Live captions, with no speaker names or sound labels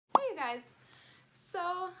guys.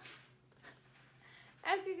 So,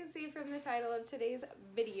 as you can see from the title of today's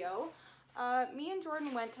video, me and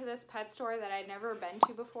Jordan went to this pet store that I'd never been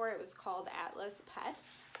to before. It was called Atlas Pet.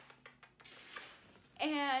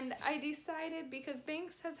 And I decided, because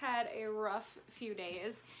Banks has had a rough few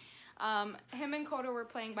days, him and Coda were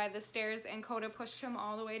playing by the stairs and Coda pushed him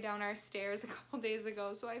all the way down our stairs a couple days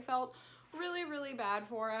ago, so I felt really bad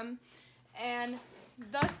for him. And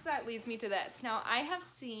thus that leads me to this. Now, I have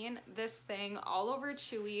seen this thing all over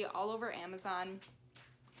Chewy, all over Amazon.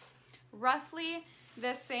 Roughly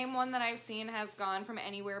the same one that I've seen has gone from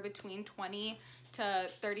anywhere between $20 to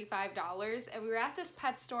 $35, and we were at this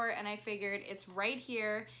pet store and I figured it's right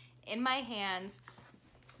here in my hands,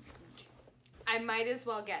 I might as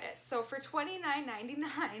well get it. So for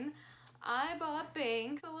 $29.99 I bought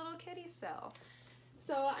Banks a little kitty Sill.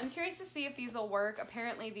 So I'm curious to see if these will work.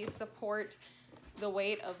 Apparently these support the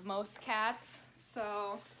weight of most cats,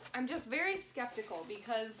 so I'm just very skeptical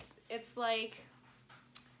because it's like,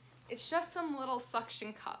 it's just some little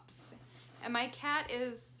suction cups, and my cat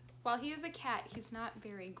is, while he is a cat, he's not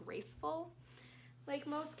very graceful like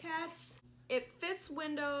most cats. It fits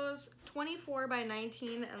windows 24 by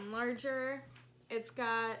 19 and larger. It's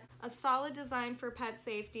got a solid design for pet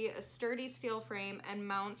safety, a sturdy steel frame, and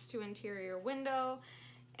mounts to interior window.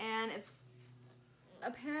 And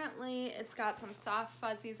apparently it's got some soft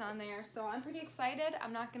fuzzies on there, so I'm pretty excited.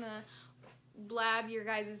 I'm not gonna blab your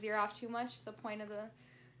guys' ear off too much. The point of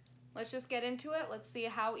let's just get into it. Let's see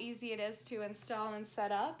how easy it is to install and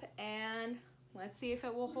set up, and let's see if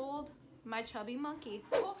it will hold my chubby monkey.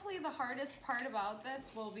 So hopefully the hardest part about this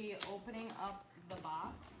will be opening up the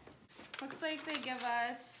box. Looks like they give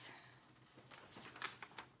us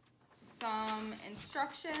some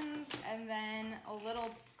instructions and then a little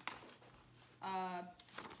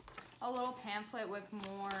pamphlet with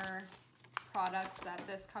more products that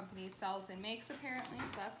this company sells and makes apparently,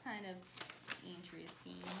 so that's kind of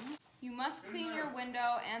interesting. You must clean your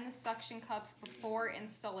window and the suction cups before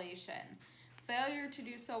installation. Failure to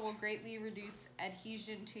do so will greatly reduce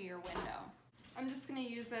adhesion to your window. I'm just gonna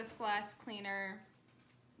use this glass cleaner,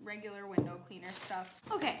 regular window cleaner stuff.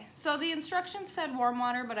 Okay, so the instructions said warm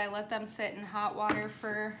water, but I let them sit in hot water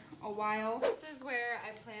for a while. This is where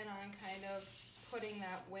I plan on kind of putting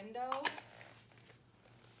that window.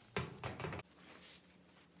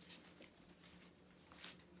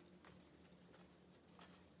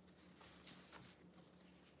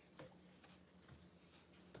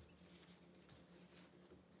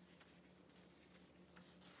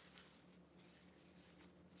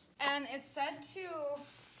 And it said to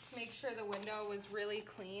make sure the window was really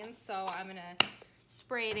clean, so I'm gonna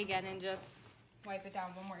spray it again and just wipe it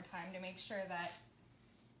down one more time to make sure that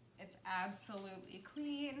it's absolutely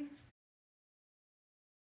clean.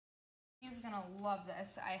 He's gonna love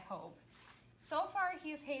this, I hope. So far,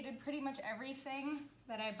 he's hated pretty much everything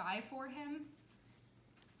that I buy for him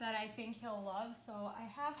that I think he'll love, so I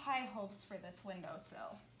have high hopes for this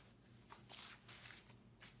windowsill.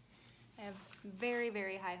 I have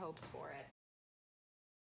very high hopes for it.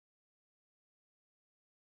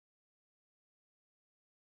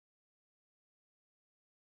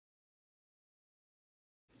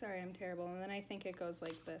 Sorry, I'm terrible. And then I think it goes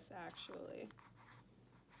like this, actually.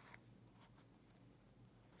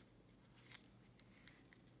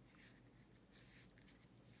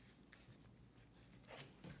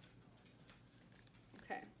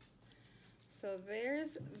 Okay, so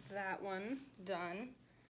there's that one done.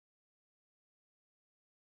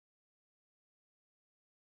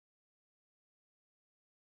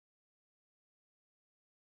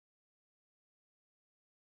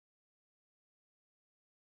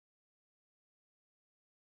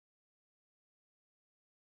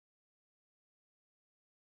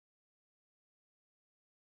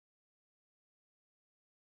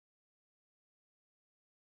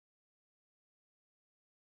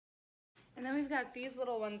 And then we've got these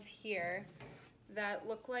little ones here that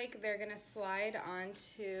look like they're gonna slide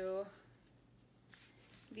onto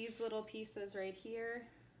these little pieces right here.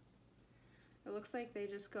 It looks like they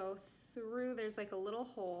just go through, there's like a little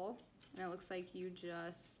hole, and it looks like you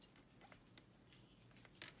just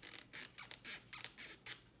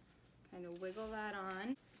kind of wiggle that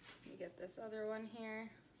on. You get this other one here.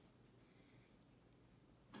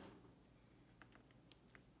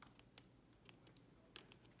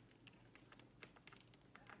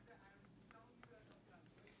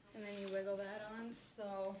 And then you wiggle that on,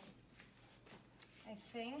 so I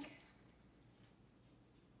think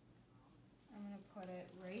I'm gonna put it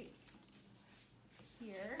right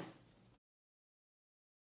here.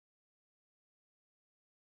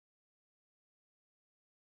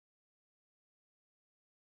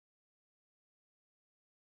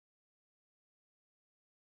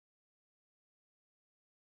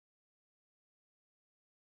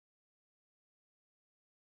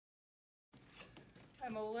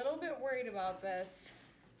 I'm a little bit worried about this,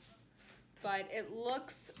 but it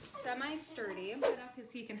looks semi-sturdy.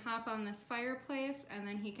 Because he can hop on this fireplace, and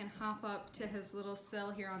then he can hop up to his little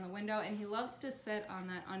sill here on the window, and he loves to sit on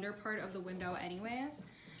that under part of the window anyways.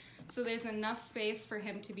 So there's enough space for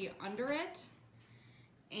him to be under it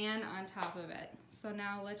and on top of it. So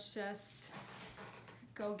now let's just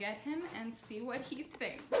go get him and see what he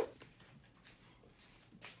thinks.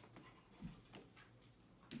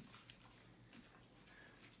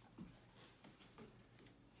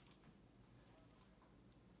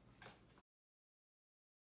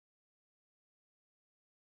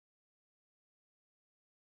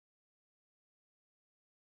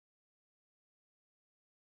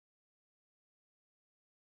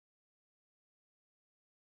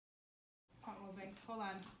 Moving. Hold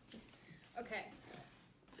on. Okay,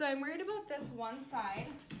 so I'm worried about this one side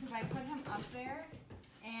because I put him up there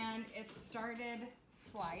and it started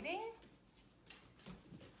sliding.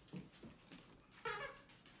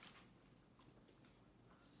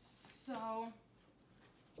 So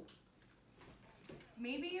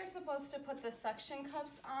maybe you're supposed to put the suction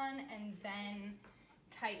cups on and then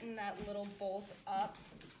tighten that little bolt up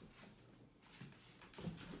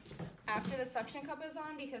after the suction cup is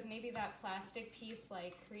on, because maybe that plastic piece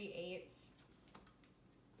like creates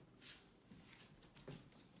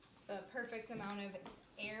the perfect amount of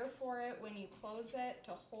air for it when you close it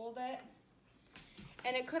to hold it.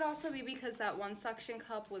 And it could also be because that one suction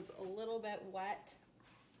cup was a little bit wet.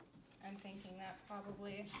 I'm thinking that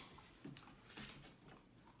probably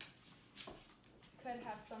could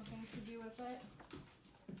have something to do with it.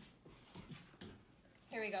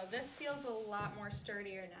 Here we go. This feels a lot more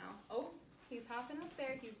sturdier now. Oh, he's hopping up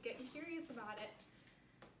there. He's getting curious about it.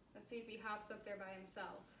 Let's see if he hops up there by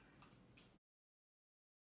himself.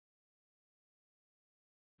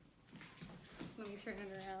 Let me turn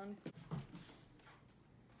it around.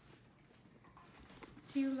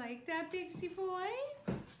 Do you like that, Pixie boy?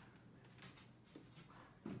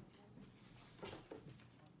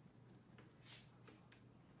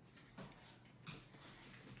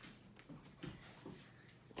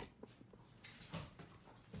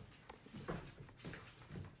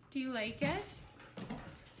 Do you like it?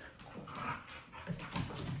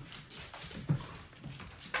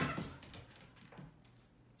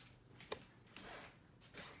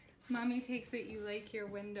 Mommy takes it you like your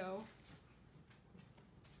window.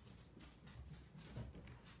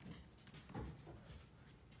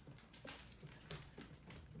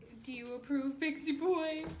 Do you approve, Pixie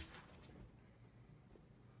boy?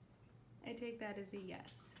 I take that as a yes.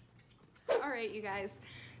 All right, you guys.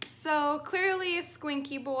 So clearly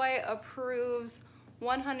Squinky Boy approves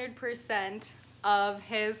 100% of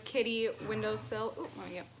his kitty windowsill. Ooh, let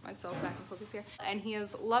me get myself back in focus here. And he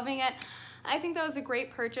is loving it. I think that was a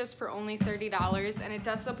great purchase for only $30, and it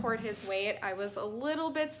does support his weight. I was a little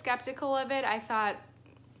bit skeptical of it. I thought,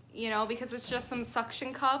 you know, because it's just some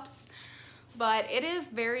suction cups, but it is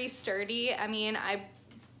very sturdy. I mean, I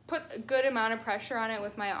put a good amount of pressure on it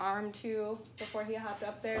with my arm too before he hopped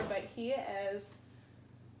up there, but he is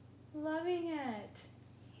loving it.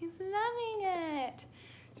 He's loving it.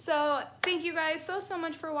 So thank you guys so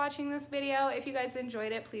much for watching this video. If you guys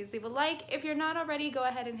enjoyed it, please leave a like. If you're not already, go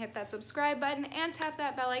ahead and hit that subscribe button and tap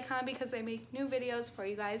that bell icon because I make new videos for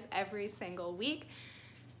you guys every single week.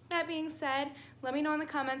 That being said, let me know in the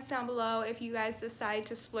comments down below if you guys decide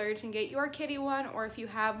to splurge and get your kitty one, or if you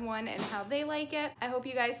have one and how they like it. I hope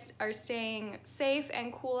you guys are staying safe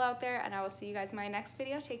and cool out there, and I will see you guys in my next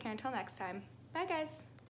video. Take care until next time. Bye guys.